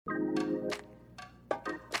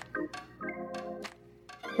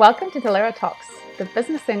Welcome to Delera Talks, the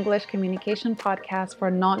business English communication podcast for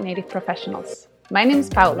non-native professionals. My name is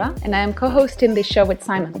Paula, and I am co-hosting this show with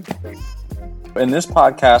Simon. In this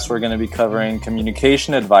podcast, we're going to be covering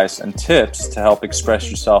communication advice and tips to help express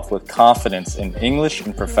yourself with confidence in English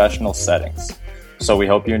in professional settings. So we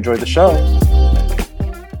hope you enjoy the show.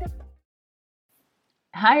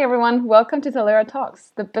 Hi everyone, welcome to Delera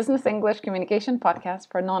Talks, the business English communication podcast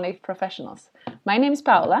for non-native professionals. My name is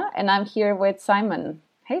Paula, and I'm here with Simon.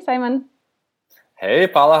 Hey Simon. Hey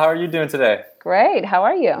Paula, how are you doing today? Great, how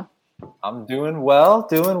are you? I'm doing well,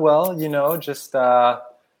 just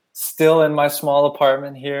still in my small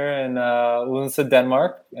apartment here in Odense,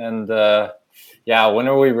 Denmark. And when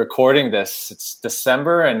are we recording this? It's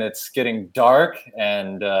December and it's getting dark.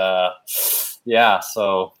 And I'm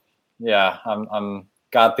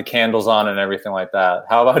got the candles on and everything like that.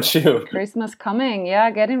 How about you? Christmas coming,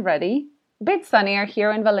 getting ready. A bit sunnier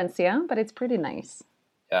here in Valencia, but it's pretty nice.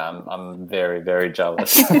 Yeah, I'm very, very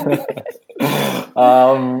jealous.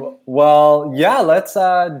 Let's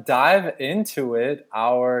dive into it.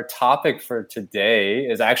 Our topic for today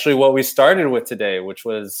is actually what we started with today, which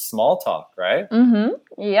was small talk, right?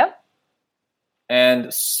 Mm-hmm. Yep.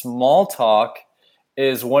 And small talk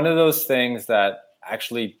is one of those things that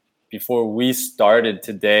actually, before we started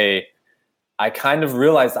today, I kind of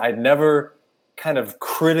realized I'd never kind of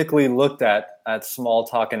critically looked at small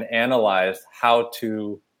talk and analyzed how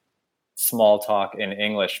to small talk in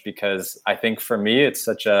English, because I think for me it's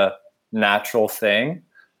such a natural thing.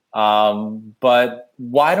 But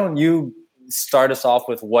why don't you start us off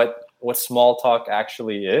with what small talk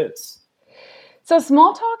actually is? So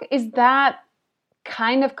small talk is that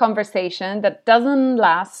kind of conversation that doesn't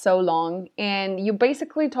last so long, and you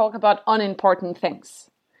basically talk about unimportant things.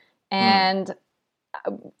 And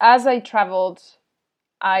as I traveled,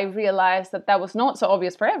 I realized that was not so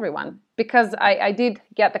obvious for everyone, because I did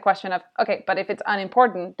get the question of, okay, but if it's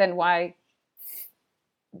unimportant, then why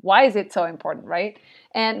is it so important, right?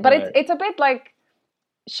 But it's a bit like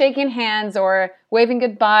shaking hands or waving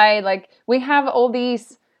goodbye. Like, we have all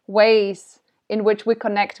these ways in which we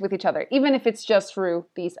connect with each other, even if it's just through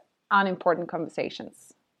these unimportant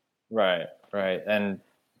conversations. Right. And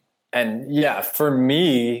yeah, for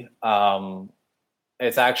me,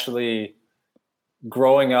 it's actually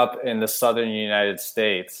growing up in the southern United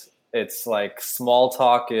States. It's like small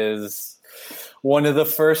talk is one of the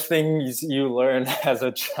first things you learn as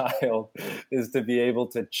a child, is to be able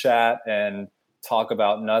to chat and talk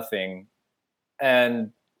about nothing.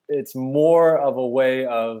 And it's more of a way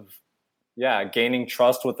of gaining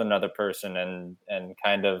trust with another person and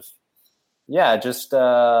kind of not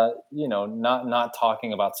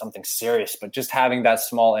talking about something serious, but just having that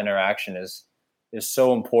small interaction is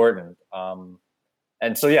so important.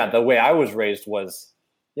 And so the way I was raised was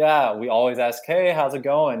we always ask, hey, how's it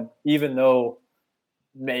going, even though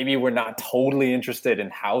maybe we're not totally interested in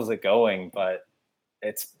how's it going, but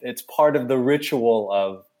it's part of the ritual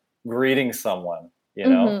of greeting someone, you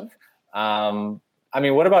know.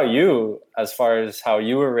 What about you, as far as how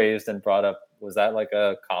you were raised and brought up? Was that like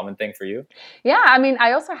a common thing for you? Yeah,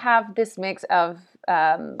 I also have this mix of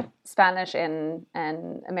Spanish and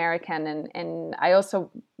American, and I also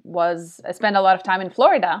spent a lot of time in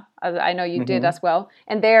Florida, as I know you did as well.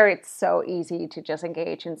 And there it's so easy to just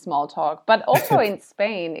engage in small talk. But also in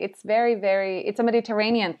Spain, it's very, very, it's a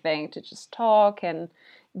Mediterranean thing to just talk and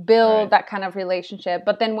build that kind of relationship.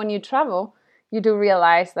 But then when you travel, you do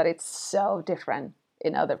realize that it's so different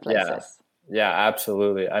in other places. Yeah,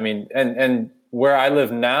 absolutely. And where I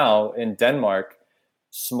live now in Denmark,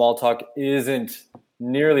 small talk isn't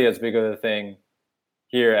nearly as big of a thing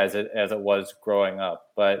here as it was growing up.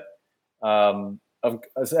 But and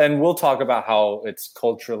we'll talk about how it's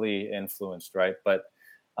culturally influenced, right? But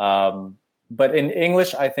in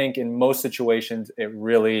English, I think in most situations it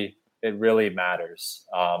really matters.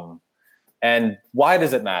 And why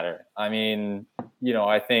does it matter? I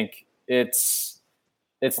think it's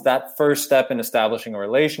that first step in establishing a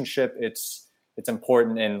relationship. It's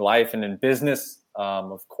important in life and in business,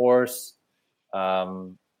 of course.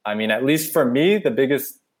 At least for me, the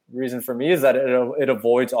biggest reason for me is that it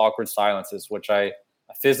avoids awkward silences, which I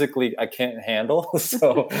physically can't handle.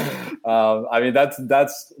 So,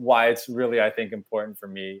 that's why it's really, I think, important for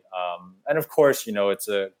me. And of course, it's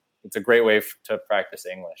a great way to practice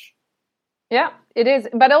English. Yeah, it is.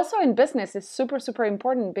 But also in business, it's super, super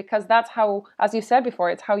important, because that's how, as you said before,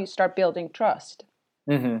 it's how you start building trust.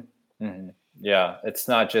 Yeah, it's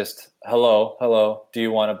not just hello, do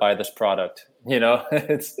you want to buy this product?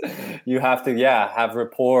 It's, you have to have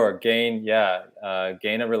rapport, gain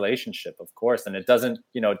a relationship, of course. And it doesn't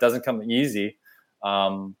come easy,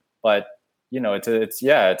 but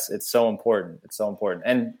it's so important. It's so important.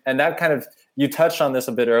 And that kind of, you touched on this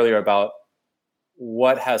a bit earlier about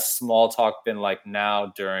what has small talk been like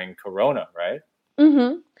now during Corona, right?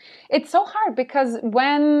 Mm-hmm. It's so hard because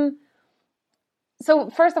so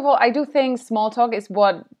first of all, I do think small talk is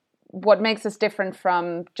what makes us different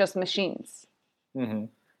from just machines. Mm-hmm.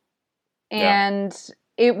 And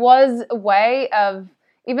it was a way of,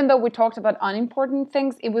 even though we talked about unimportant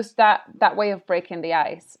things, it was that way of breaking the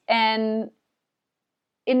ice. And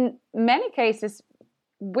in many cases,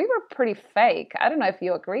 we were pretty fake. I don't know if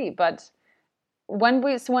you agree, but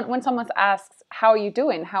when someone asks, "How are you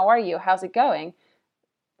doing? How are you? How's it going?"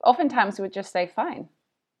 Oftentimes we just say, "Fine."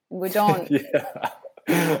 We don't.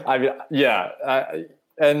 I mean,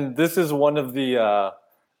 and this is one of the,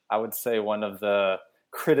 I would say, one of the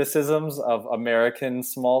criticisms of American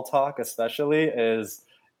small talk, especially, is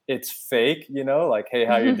it's fake. Like, "Hey,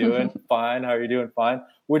 how you doing? Fine. How are you doing? Fine."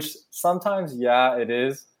 Which sometimes, it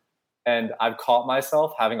is. And I've caught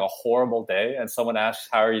myself having a horrible day, and someone asks,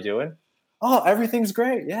 "How are you doing?" "Oh, everything's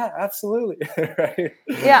great. Yeah, absolutely." Right.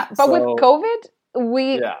 Yeah, but with COVID,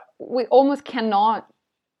 we almost cannot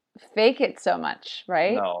fake it so much,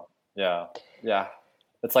 right? No. Yeah.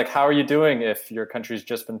 It's like, how are you doing if your country's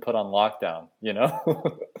just been put on lockdown,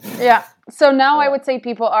 Yeah. So now I would say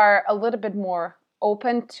people are a little bit more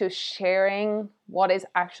open to sharing what is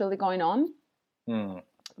actually going on.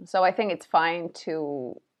 So I think it's fine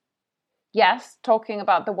to, yes, talking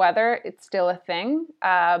about the weather, it's still a thing.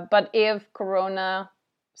 But if Corona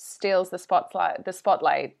steals the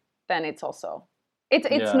spotlight, then it's also,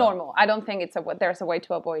 it's normal. I don't think there's a way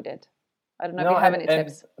to avoid it. I don't know if you have any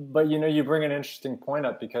tips. But you bring an interesting point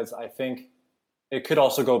up, because I think it could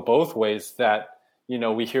also go both ways, that,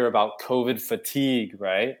 we hear about COVID fatigue,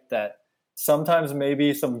 right? That sometimes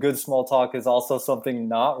maybe some good small talk is also something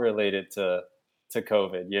not related to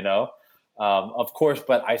COVID, of course,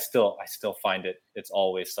 but I still find it's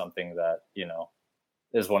always something that,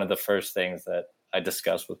 is one of the first things that I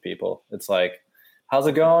discuss with people. It's like, "How's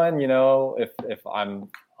it going?" If I'm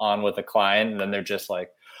on with a client and then they're just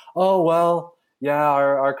like, "Oh, well, yeah,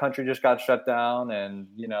 our country just got shut down and,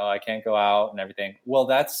 I can't go out and everything." Well,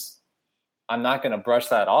 I'm not going to brush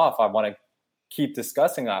that off. I want to keep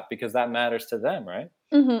discussing that because that matters to them, right?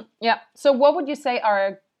 Mm-hmm. Yeah. So what would you say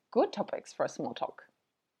are good topics for small talk?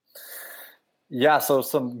 Yeah, so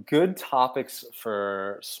some good topics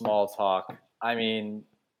for small talk. I mean,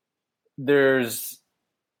 there's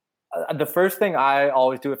the first thing I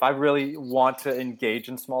always do if I really want to engage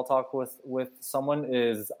in small talk with someone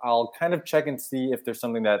is I'll kind of check and see if there's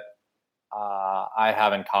something that I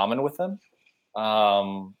have in common with them.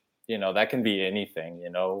 That can be anything,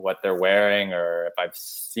 what they're wearing, or if I've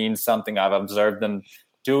seen something, I've observed them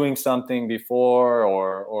doing something before,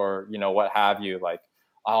 or what have you, like,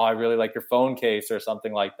 "Oh, I really like your phone case," or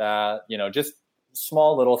something like that, just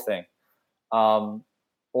small little thing.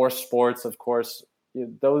 Or sports, of course.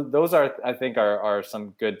 Those are, I think, are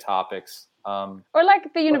some good topics. Or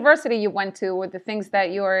like the university you went to, with the things that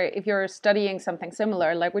if you're studying something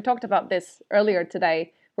similar, like we talked about this earlier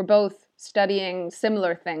today, we're both studying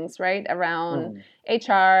similar things, right? Around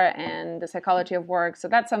HR and the psychology of work. So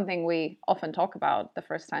that's something we often talk about the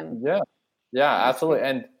first time. Yeah, absolutely.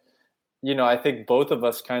 And, I think both of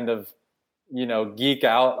us kind of, geek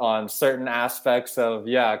out on certain aspects of,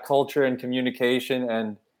 culture and communication.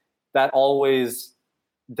 And that always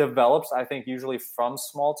develops, I think, usually from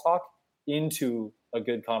small talk into a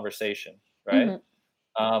good conversation, right?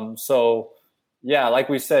 So, like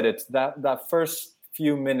we said, it's that first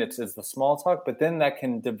few minutes is the small talk, but then that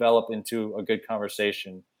can develop into a good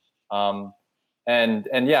conversation. And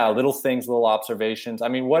little things, little observations. I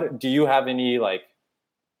mean, what do you have any like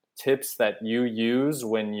tips that you use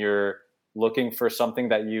when you're looking for something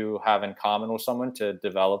that you have in common with someone to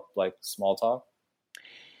develop like small talk?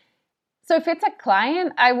 So if it's a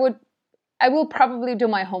client, I will probably do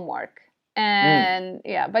my homework. And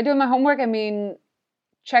by doing my homework, I mean,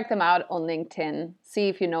 check them out on LinkedIn, see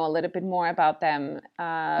if you know a little bit more about them,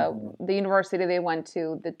 the university they went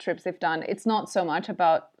to, the trips they've done. It's not so much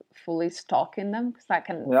about fully stalking them, because that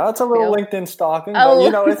can it's a little LinkedIn stalking,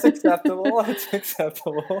 but it's acceptable. It's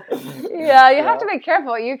acceptable. Yeah, you have to be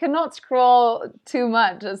careful. You cannot scroll too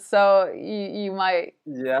much, so you might.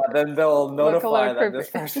 Yeah, then they'll notify that this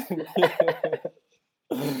person.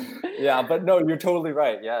 Yeah, but no, you're totally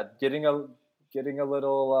right. Yeah, getting a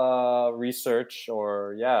little research,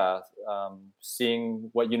 or seeing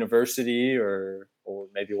what university or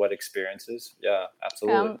maybe what experiences. Yeah,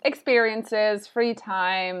 absolutely. Experiences, free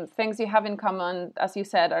time, things you have in common, as you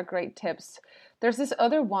said, are great tips. There's this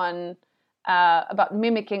other one about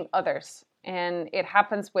mimicking others, and it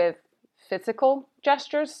happens with physical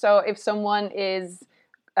gestures. So if someone is,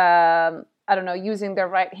 I don't know, using their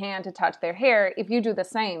right hand to touch their hair, if you do the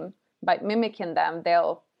same by mimicking them,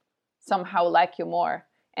 they'll somehow like you more.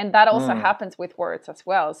 And that also happens with words as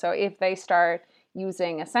well. So if they start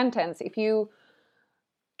using a sentence, if you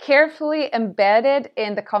carefully embed it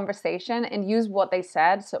in the conversation and use what they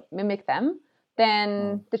said, so mimic them,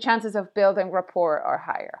 then the chances of building rapport are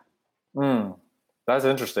higher. That's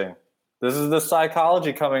interesting. This is the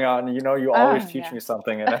psychology coming out, and you always teach me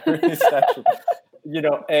something in every session.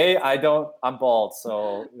 I'm bald,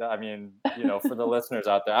 so I mean, for the listeners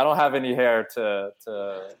out there, I don't have any hair to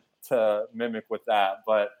mimic with that,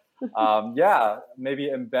 but maybe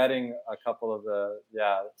embedding a couple of the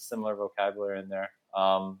similar vocabulary in there.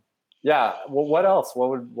 What else?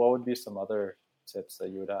 What would be some other tips that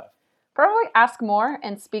you would have? Probably ask more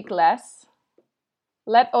and speak less.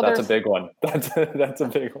 Let others. That's a big one. That's a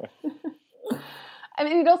big one. I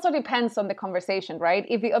mean, it also depends on the conversation, right?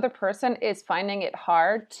 If the other person is finding it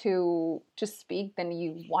hard to speak, then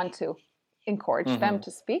you want to encourage them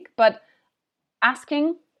to speak. But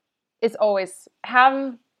asking is always,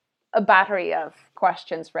 have a battery of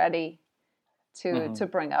questions ready to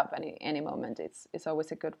bring up any moment. It's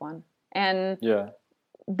always a good one. And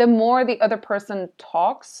the more the other person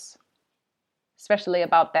talks, especially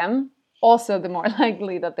about them, also the more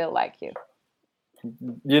likely that they'll like you.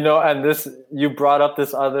 And you brought up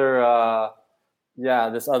this other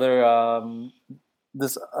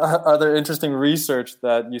other interesting research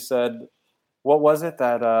that you said. What was it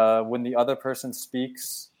that when the other person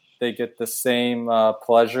speaks, they get the same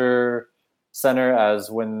pleasure center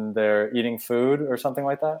as when they're eating food or something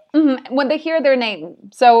like that? When they hear their name.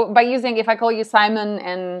 So by using, if I call you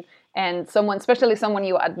Simon and someone, especially someone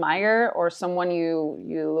you admire or someone you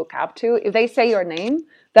look up to, if they say your name,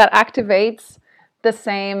 that activates the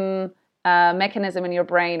same mechanism in your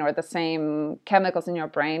brain or the same chemicals in your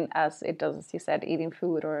brain as it does, as you said, eating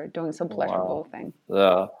food or doing some pleasurable thing.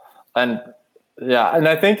 Yeah. And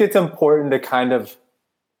I think it's important to kind of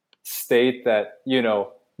state that,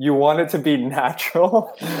 you want it to be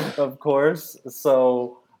natural, of course.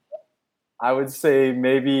 So I would say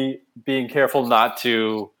maybe being careful not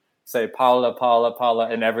to say Paula, Paula,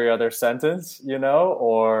 Paula in every other sentence,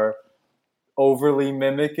 or overly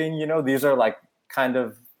mimicking, these are like kind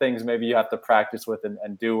of things maybe you have to practice with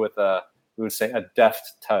and do with we would say a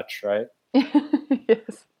deft touch, right?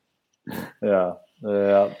 Yes. Yeah.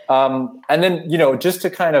 And then, just to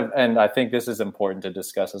kind of, and I think this is important to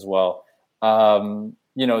discuss as well.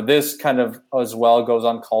 This kind of as well goes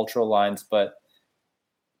on cultural lines, but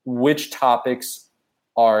which topics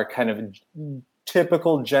are kind of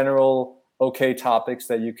typical, general, okay topics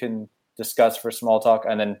that you can discuss for small talk,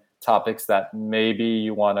 and then topics that maybe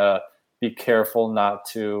you want to be careful not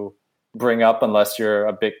to bring up unless you're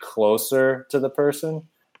a bit closer to the person,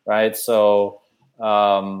 right? So,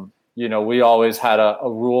 we always had a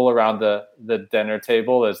rule around the dinner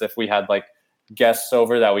table, as if we had like guests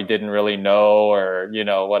over that we didn't really know or,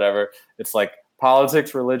 whatever. It's like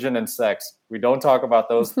politics, religion, and sex. We don't talk about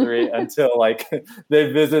those three until like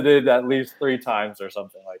they visited at least 3 times or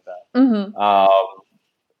something like that.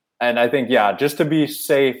 And I think, just to be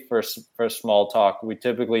safe for small talk, we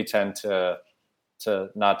typically tend to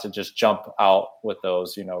not to just jump out with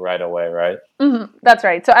those, right away, right? That's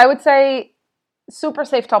right. So I would say super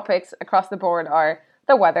safe topics across the board are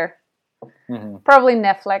the weather, probably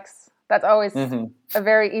Netflix. That's always a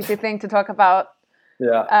very easy thing to talk about.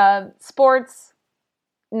 Yeah. Sports.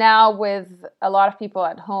 Now with a lot of people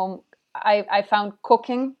at home, I found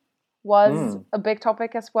cooking was a big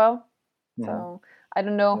topic as well. So I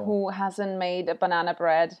don't know who hasn't made a banana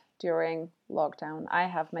bread during lockdown. I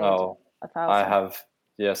have made 1,000. I have,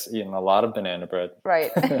 eaten a lot of banana bread.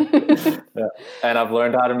 Right. And I've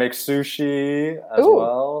learned how to make sushi as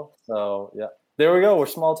well. So, there we go. We're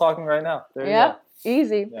small talking right now. There you go.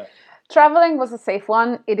 Easy. Yeah. Traveling was a safe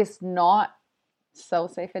one. It is not so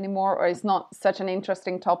safe anymore, or it's not such an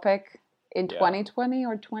interesting topic in 2020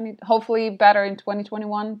 or hopefully better in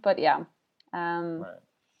 2021. But the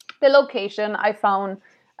location, I found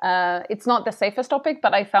it's not the safest topic,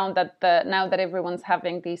 but I found that now that everyone's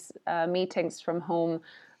having these meetings from home,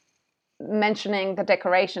 mentioning the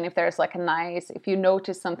decoration, if there's like if you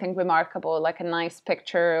notice something remarkable, like a nice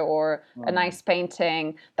picture or a nice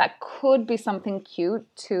painting, that could be something cute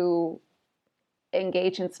to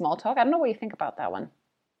engage in small talk. I don't know what you think about that one.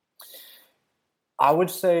 I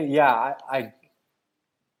would say, I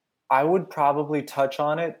would probably touch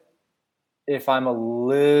on it if I'm a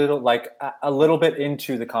little bit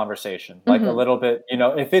into the conversation, like a little bit,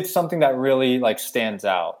 if it's something that really like stands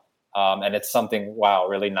out, and it's something,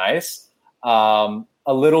 really nice.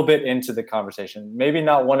 a little bit into the conversation. Maybe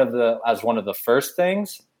not one of the first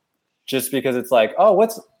things, just because it's like, oh,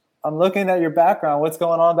 I'm looking at your background. What's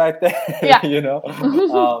going on back there? Yeah. You know?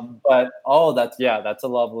 But, oh, that's a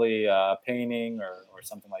lovely painting or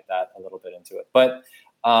something like that, a little bit into it. But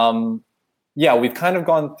yeah, we've kind of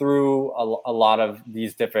gone through a lot of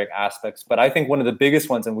these different aspects. But I think one of the biggest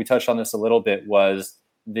ones, and we touched on this a little bit, was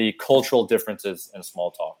the cultural differences in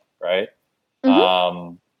small talk, right?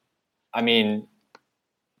 Mm-hmm. I mean,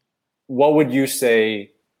 what would you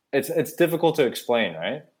say? It's difficult to explain,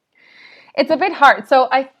 right? It's a bit hard. So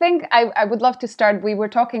I think I would love to start. We were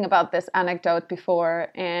talking about this anecdote before,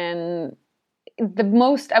 and the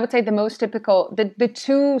most typical, the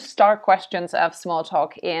two star questions of small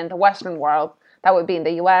talk in the Western world, that would be in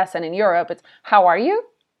the US and in Europe, it's how are you?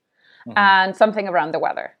 Mm-hmm. And something around the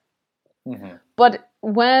weather. Mm-hmm. But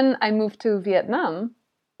when I moved to Vietnam,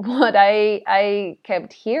 what I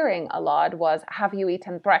kept hearing a lot was, have you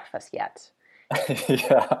eaten breakfast yet?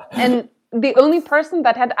 Yeah. And the only person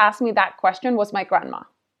that had asked me that question was my grandma.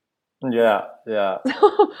 Yeah.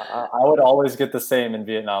 I would always get the same in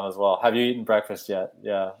Vietnam as well. Have you eaten breakfast yet?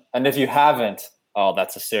 Yeah. And if you haven't, oh,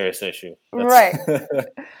 that's a serious issue. Right.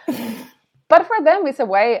 But for them, it's a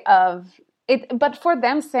way of it. But for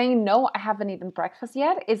them, saying, no, I haven't eaten breakfast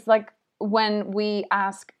yet, is like when we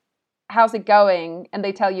ask, how's it going? And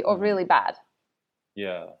they tell you, oh, really bad.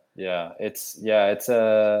 Yeah. It's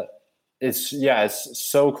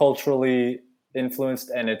so culturally influenced,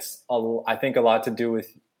 and I think a lot to do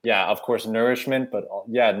with, of course, nourishment, but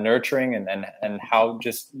nurturing and how,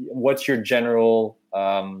 just what's your general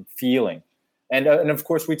feeling. And of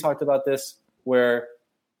course, we talked about this where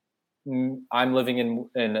I'm living in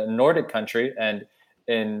a Nordic country, and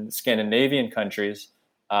in Scandinavian countries,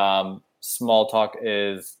 small talk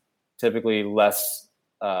is typically less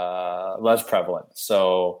prevalent.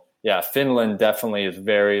 So Finland definitely is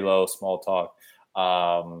very low small talk.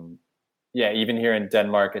 Even here in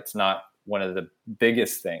Denmark, it's not one of the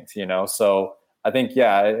biggest things, you know? So I think,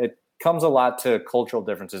 it comes a lot to cultural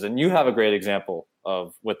differences. And you have a great example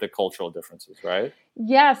with the cultural differences, right?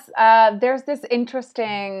 Yes. There's this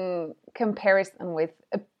interesting comparison with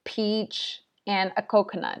a peach and a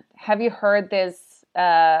coconut. Have you heard this?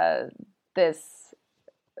 How do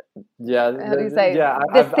you say? Yeah,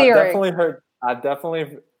 I've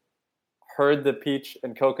definitely heard the peach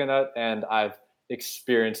and coconut, and I've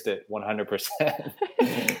experienced it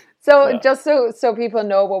 100%. So just so people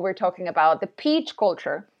know what we're talking about, the peach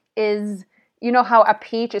culture is, you know how a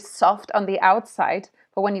peach is soft on the outside,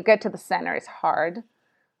 but when you get to the center, it's hard.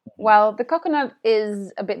 Mm-hmm. Well, the coconut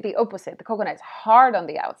is a bit the opposite. The coconut is hard on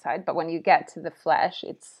the outside, but when you get to the flesh,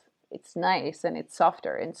 it's nice and it's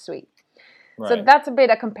softer and sweet. Right. So that's a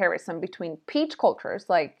bit a comparison between peach cultures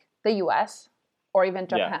like the US or even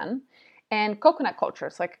Japan and coconut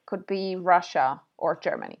cultures like it could be Russia or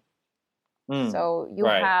Germany. So you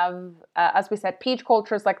have, as we said, peach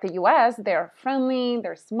cultures like the US, they're friendly,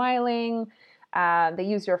 they're smiling, they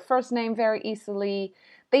use your first name very easily.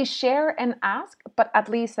 They share and ask, but at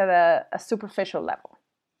least at a superficial level.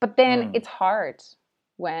 But then it's hard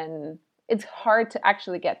to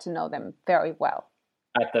actually get to know them very well.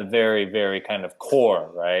 At the very, very kind of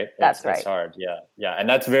core, right? That's right. It's hard, yeah. And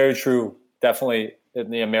that's very true, definitely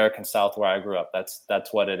in the American South where I grew up.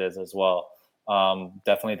 That's what it is as well.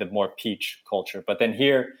 Definitely the more peach culture. But then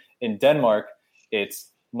here in Denmark,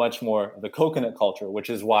 it's much more the coconut culture, which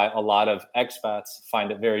is why a lot of expats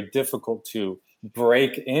find it very difficult to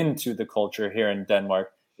break into the culture here in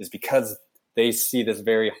Denmark, is because they see this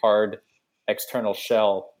very hard external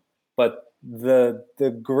shell. But the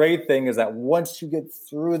great thing is that once you get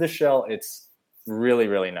through the shell, it's really,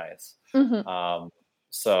 really nice. Mm-hmm.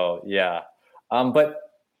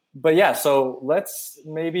 But yeah, so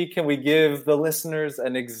can we give the listeners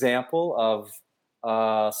an example of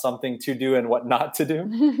something to do and what not to do?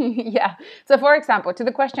 Yeah. So for example, to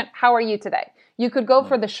the question, how are you today? You could go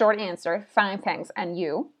for the short answer, fine, thanks, and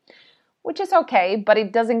you, which is okay, but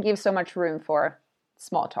it doesn't give so much room for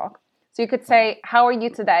small talk. So you could say, how are you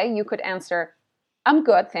today? You could answer, I'm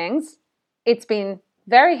good, thanks. It's been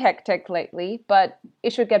very hectic lately, but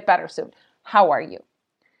it should get better soon. How are you?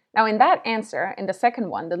 Now, in that answer, in the second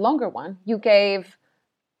one, the longer one, you gave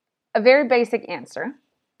a very basic answer,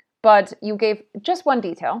 but you gave just one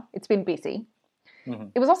detail. It's been busy. Mm-hmm.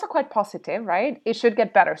 It was also quite positive, right? It should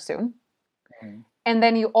get better soon. Mm-hmm. And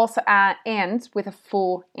then you also end with a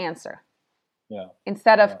full answer. Yeah.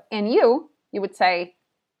 Instead of "and you would say,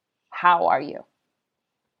 how are you?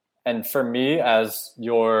 And for me, as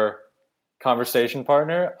your conversation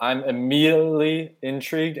partner, I'm immediately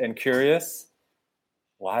intrigued and curious.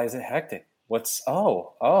 Why is it hectic?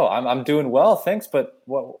 I'm doing well, thanks, but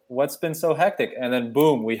what's been so hectic? And then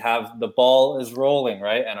boom, we have the ball is rolling,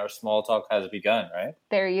 right? And our small talk has begun, right?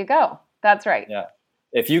 There you go. That's right. Yeah.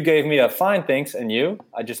 If you gave me a fine thanks and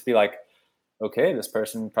I'd just be like, okay, this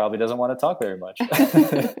person probably doesn't want to talk very much.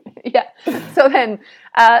 Yeah. So then,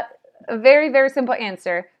 a very, very simple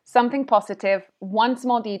answer, something positive, one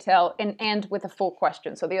small detail, and end with a full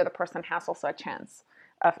question. So the other person has also a chance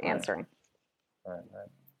of answering. Right.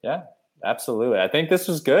 Yeah, absolutely. I think this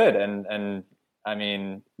was good. And I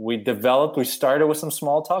mean, we started with some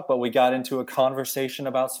small talk, but we got into a conversation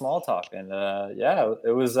about small talk. And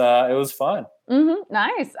it was fun. Mm-hmm.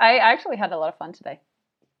 Nice. I actually had a lot of fun today.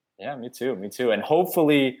 Yeah, me too. And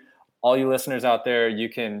hopefully all you listeners out there, you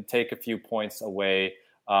can take a few points away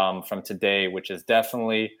from today, which is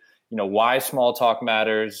definitely, why small talk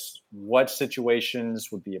matters, what situations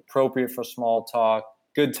would be appropriate for small talk,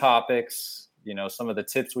 good topics, some of the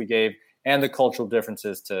tips we gave, and the cultural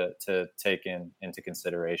differences to take into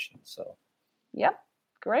consideration. So, yep,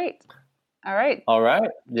 great. All right.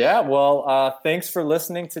 Yeah. Well, thanks for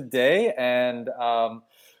listening today, and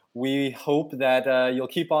we hope that you'll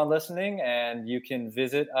keep on listening, and you can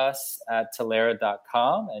visit us at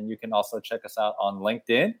Talera.com, and you can also check us out on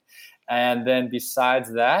LinkedIn. And then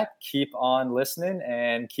besides that, keep on listening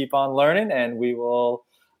and keep on learning, and we will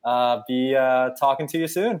be talking to you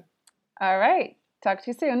soon. All right. Talk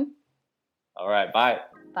to you soon. All right. Bye.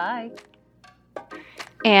 Bye.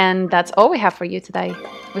 And that's all we have for you today.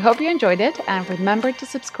 We hope you enjoyed it, and remember to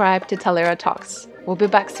subscribe to Talera Talks. We'll be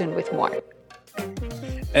back soon with more.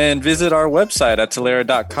 And visit our website at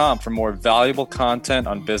Talera.com for more valuable content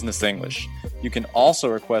on business English. You can also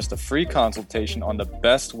request a free consultation on the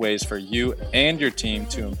best ways for you and your team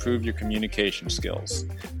to improve your communication skills.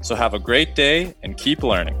 So have a great day and keep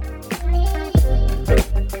learning.